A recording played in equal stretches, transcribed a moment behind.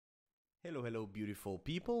Hello beautiful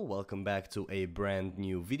people, welcome back to a brand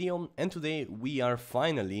new video, and today we are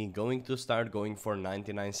finally going to start going for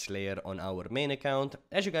 99 Slayer on our main account.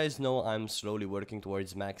 As you guys know, I'm slowly working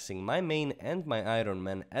towards maxing my main and my Iron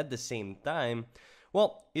Man at the same time.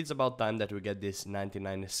 Well, it's about time that we get this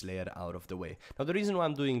 99 Slayer out of the way. Now the reason why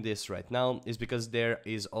I'm doing this right now is because there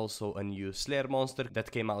is also a new Slayer monster that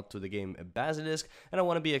came out to the game, Basilisk, and I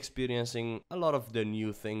want to be experiencing a lot of the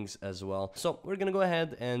new things as well. So we're gonna go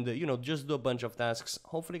ahead and, just do a bunch of tasks,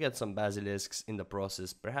 hopefully get some Basilisks in the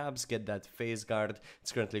process, perhaps get that Phase Guard,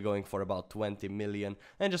 it's currently going for about 20 million,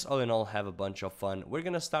 and just all in all have a bunch of fun. We're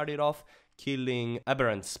gonna start it off killing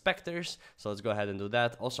aberrant specters, so let's go ahead and do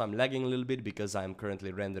that. Also, I'm lagging a little bit because I'm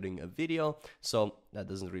currently rendering a video, so that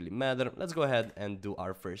doesn't really matter. Let's go ahead and do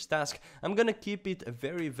our first task. I'm gonna keep it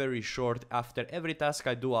very short. After every task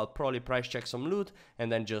I do, I'll probably price check some loot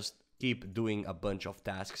and then just keep doing a bunch of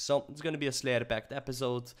tasks. So it's gonna be a Slayer packed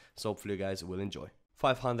episode, so hopefully you guys will enjoy.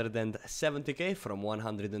 570k from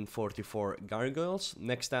 144 gargoyles.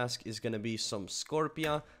 Next task is gonna be some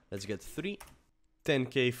Scorpia. Let's get 3.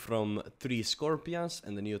 10k from 3 Scorpions,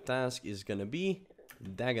 and the new task is gonna be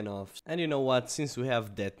Dagonoffs. And you know what, since we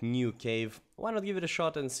have that new cave, why not give it a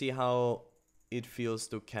shot and see how it feels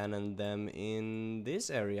to cannon them in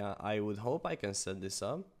this area. I would hope I can set this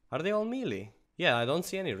up. Are they all melee? Yeah, I don't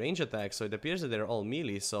see any range attacks, so it appears that they're all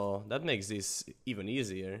melee, so that makes this even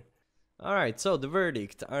easier. Alright, so the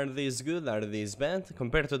verdict. Are these good? Are these bad?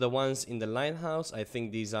 Compared to the ones in the lighthouse, I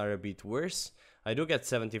think these are a bit worse. I do get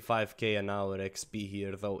 75k an hour XP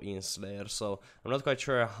here though in Slayer, so I'm not quite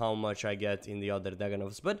sure how much I get in the other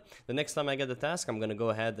Dagonoffs, but the next time I get the task I'm gonna go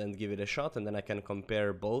ahead and give it a shot and then I can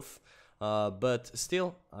compare both. But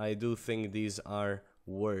still, I do think these are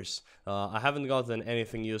worse. I haven't gotten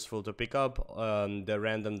anything useful to pick up. The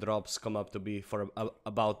random drops come up to be for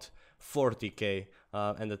about 40k,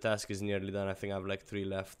 and the task is nearly done. I think I have like 3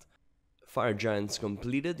 left. Fire Giants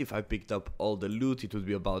completed. If I picked up all the loot, it would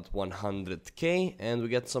be about 100k, and we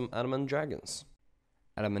get some Adamant Dragons.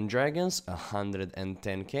 Adamant Dragons,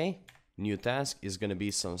 110k. New task is gonna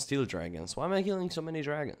be some Steel Dragons. Why am I killing so many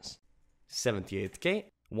dragons? 78k.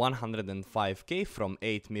 105k from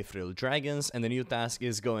 8 Mithril Dragons, and the new task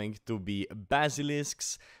is going to be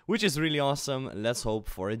Basilisks, which is really awesome. Let's hope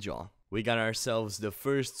for a jaw. We got ourselves the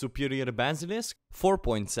first superior Basilisk,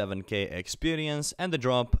 4.7k experience, and the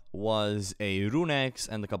drop was a Rune Axe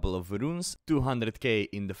and a couple of runes, 200k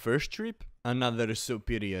in the first trip, another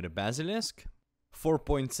superior Basilisk,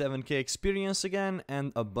 4.7k experience again,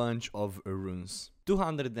 and a bunch of runes.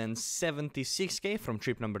 276k from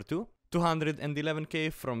trip number 2,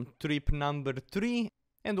 211k from trip number 3,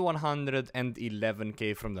 and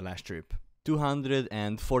 111k from the last trip.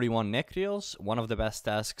 241 Necreals, one of the best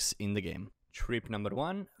tasks in the game. Trip number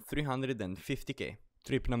 1, 350k.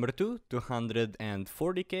 Trip number 2,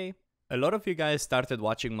 240k. A lot of you guys started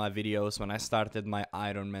watching my videos when I started my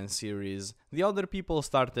Iron Man series. The other people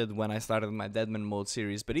started when I started my Deadmanmode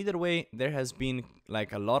series, but either way, there has been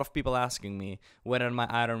like a lot of people asking me when are my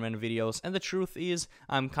Iron Man videos, and the truth is,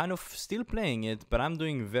 I'm kind of still playing it, but I'm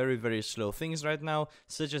doing very slow things right now,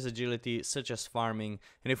 such as agility, such as farming,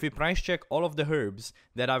 and if we price check all of the herbs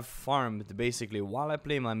that I've farmed basically while I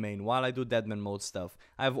play my main, while I do Deadmanmode stuff,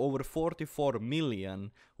 I have over 44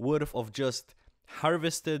 million worth of just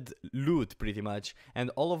harvested loot pretty much, and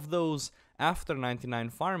all of those after 99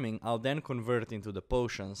 farming I'll then convert into the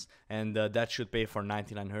potions, and that should pay for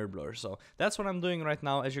 99 herb lore. So that's what I'm doing right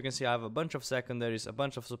now. As you can see, I have a bunch of secondaries, a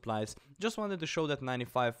bunch of supplies. Just wanted to show that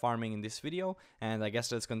 95 farming in this video, and I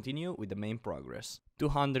guess let's continue with the main progress.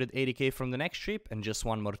 280k from the next trip, and just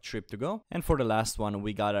one more trip to go. And for the last one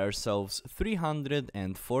we got ourselves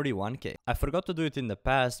 341k. I forgot to do it in the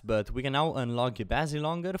past, but we can now unlock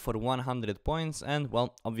Basilonger for 100 points, and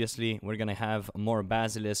well, obviously we're gonna have more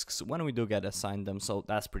Basilisks when we do get assigned them, so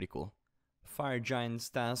that's pretty cool. Fire Giants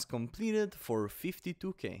task completed for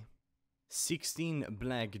 52k. 16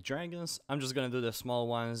 Black Dragons. I'm just gonna do the small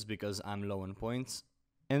ones because I'm low on points.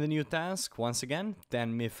 And the new task, once again,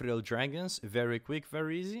 10 Mithril Dragons, very quick,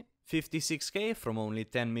 very easy. 56k from only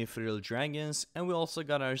 10 Mithril Dragons, and we also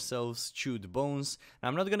got ourselves Chewed Bones. Now,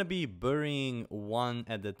 I'm not gonna be burying one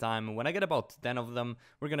at a time. When I get about 10 of them,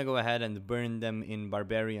 we're gonna go ahead and burn them in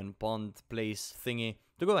Barbarian Pond place thingy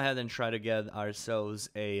to go ahead and try to get ourselves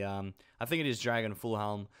a, I think it is Dragon Full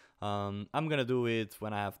Helm. I'm gonna do it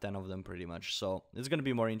when I have 10 of them pretty much, so it's gonna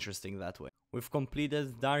be more interesting that way. We've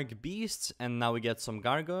completed Dark Beasts, and now we get some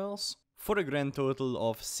Gargoyles. For a grand total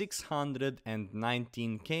of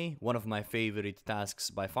 619k, one of my favorite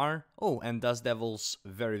tasks by far. Oh, and Dust Devils,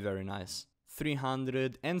 very nice.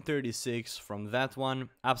 336 from that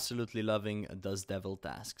one, absolutely loving Dust Devil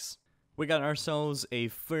tasks. We got ourselves a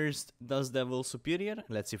first Dust Devil Superior.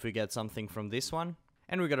 Let's see if we get something from this one.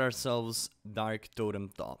 And we got ourselves Dark Totem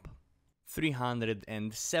Top.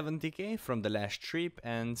 370k from the last trip,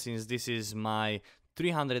 and since this is my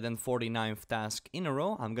 349th task in a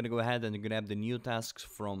row, I'm gonna go ahead and grab the new tasks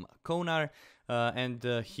from Konar, and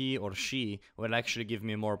he or she will actually give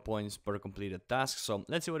me more points per completed task. So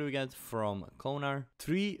let's see what we get from Konar.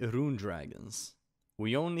 3 Rune Dragons.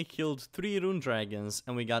 We only killed 3 Rune Dragons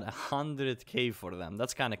and we got 100k for them.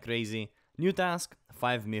 That's kinda crazy. New task,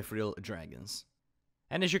 5 Mithril Dragons.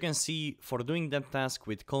 And as you can see, for doing that task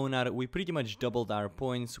with Konar, we pretty much doubled our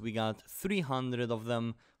points. We got 300 of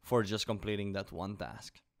them for just completing that one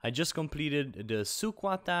task. I just completed the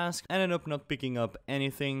Sukwa task, ended up not picking up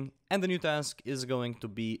anything, and the new task is going to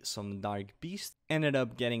be some Dark Beast. Ended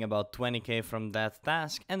up getting about 20k from that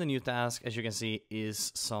task, and the new task, as you can see,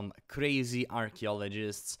 is some crazy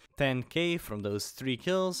archaeologists. 10k from those 3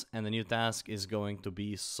 kills, and the new task is going to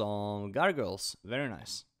be some gargoyles. Very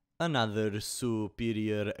nice. Another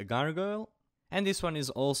superior gargoyle, and this one is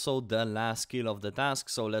also the last kill of the task,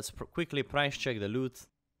 so let's quickly price check the loot.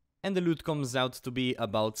 And the loot comes out to be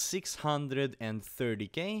about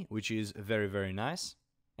 630k, which is very nice.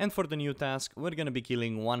 And for the new task, we're gonna be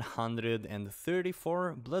killing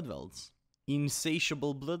 134 Bloodvelds.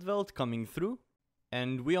 Insatiable Bloodveld coming through,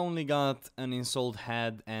 and we only got an Ensouled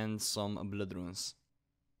Head and some Blood Runes.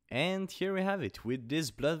 And here we have it. With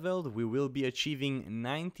this Bloodveld, we will be achieving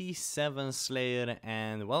 97 Slayer,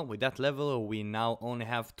 and well, with that level, we now only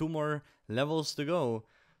have 2 more levels to go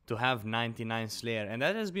to have 99 Slayer, and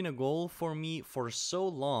that has been a goal for me for so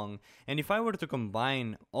long. And if I were to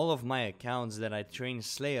combine all of my accounts that I train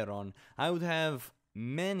Slayer on, I would have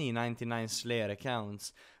many 99 Slayer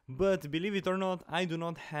accounts. But believe it or not, I do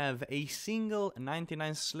not have a single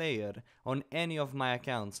 99 Slayer on any of my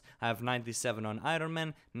accounts. I have 97 on Iron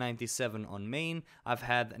Man, 97 on main, I've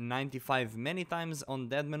had 95 many times on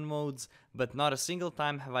Deadman modes, but not a single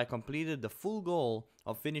time have I completed the full goal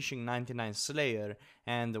of finishing 99 Slayer,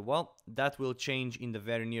 and well, that will change in the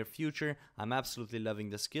very near future. I'm absolutely loving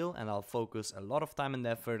the skill, and I'll focus a lot of time and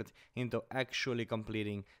effort into actually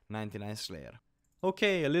completing 99 Slayer.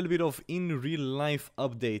 Okay, a little bit of in real life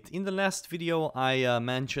update. In the last video I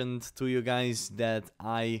mentioned to you guys that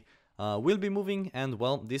I will be moving, and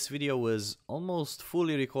well, this video was almost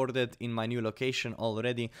fully recorded in my new location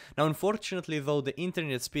already. Now unfortunately though, the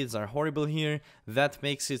internet speeds are horrible here. That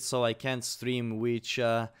makes it so I can't stream, which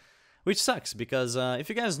sucks, because if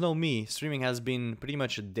you guys know me, streaming has been pretty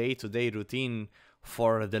much a day-to-day routine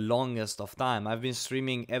for the longest of time. I've been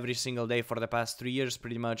streaming every single day for the past 3 years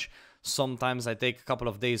pretty much. Sometimes I take a couple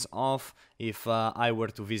of days off if I were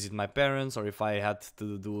to visit my parents or if I had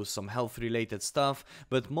to do some health related stuff,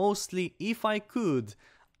 but mostly if I could,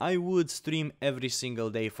 I would stream every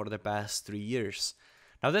single day for the past 3 years.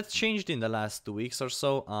 Now that changed in the last 2 weeks or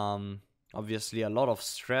so. Obviously a lot of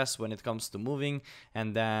stress when it comes to moving,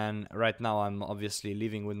 and then right now I'm obviously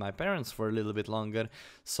living with my parents for a little bit longer,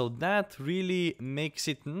 so that really makes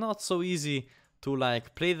it not so easy to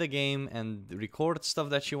like play the game and record stuff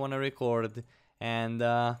that you want to record. And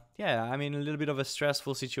yeah, I'm in a little bit of a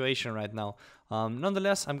stressful situation right now.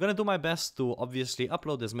 Nonetheless, I'm gonna do my best to obviously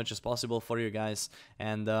upload as much as possible for you guys,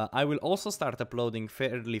 and I will also start uploading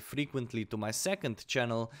fairly frequently to my second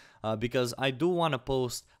channel, because I do want to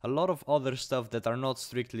post a lot of other stuff that are not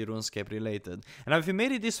strictly RuneScape related. And if you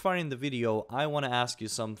made it this far in the video, I want to ask you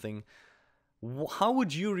something. How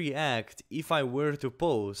would you react if I were to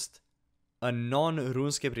post a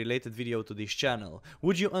non-RuneScape related video to this channel?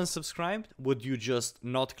 Would you unsubscribe? Would you just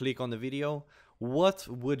not click on the video? What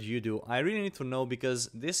would you do? I really need to know, because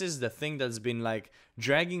this is the thing that's been like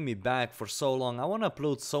dragging me back for so long. I want to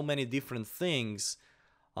upload so many different things,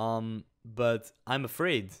 but I'm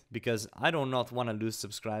afraid, because I do not want to lose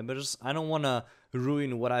subscribers. I don't want to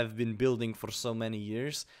ruin what I've been building for so many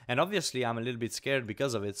years, and obviously I'm a little bit scared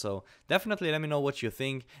because of it. So definitely let me know what you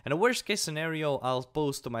think, and a worst case scenario I'll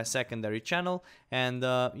post to my secondary channel, and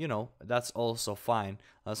you know, that's also fine.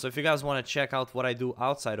 So if you guys want to check out what I do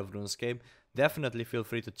outside of RuneScape, definitely feel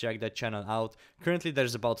free to check that channel out. Currently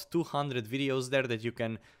there's about 200 videos there that you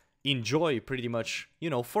can enjoy pretty much, you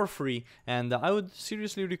know, for free, and I would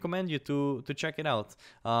seriously recommend you to check it out.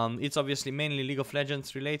 It's obviously mainly League of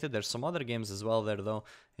Legends related. There's some other games as well there though,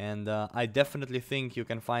 and I definitely think you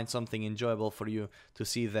can find something enjoyable for you to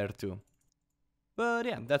see there too. But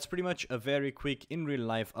yeah, that's pretty much a very quick in real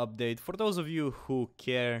life update for those of you who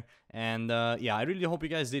care. And yeah, I really hope you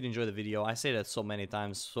guys did enjoy the video. I say that so many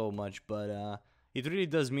times, so much, but it really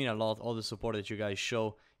does mean a lot, all the support that you guys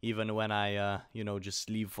show. even when I, you know, just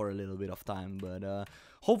leave for a little bit of time. But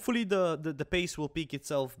hopefully the pace will pick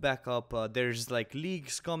itself back up. There's like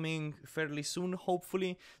leagues coming fairly soon,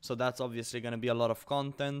 hopefully, so that's obviously gonna be a lot of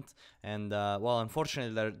content. And well,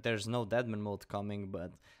 unfortunately there's no Deadmanmode coming,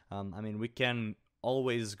 but I mean, we can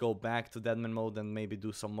always go back to Deadmanmode and maybe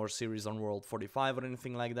do some more series on World 45 or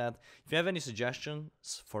anything like that. If you have any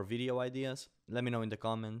suggestions for video ideas, let me know in the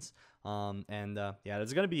comments. Yeah,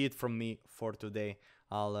 that's gonna be it from me for today.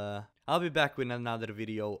 I'll be back with another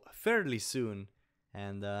video fairly soon,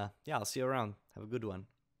 and yeah, I'll see you around. Have a good one.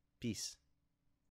 Peace.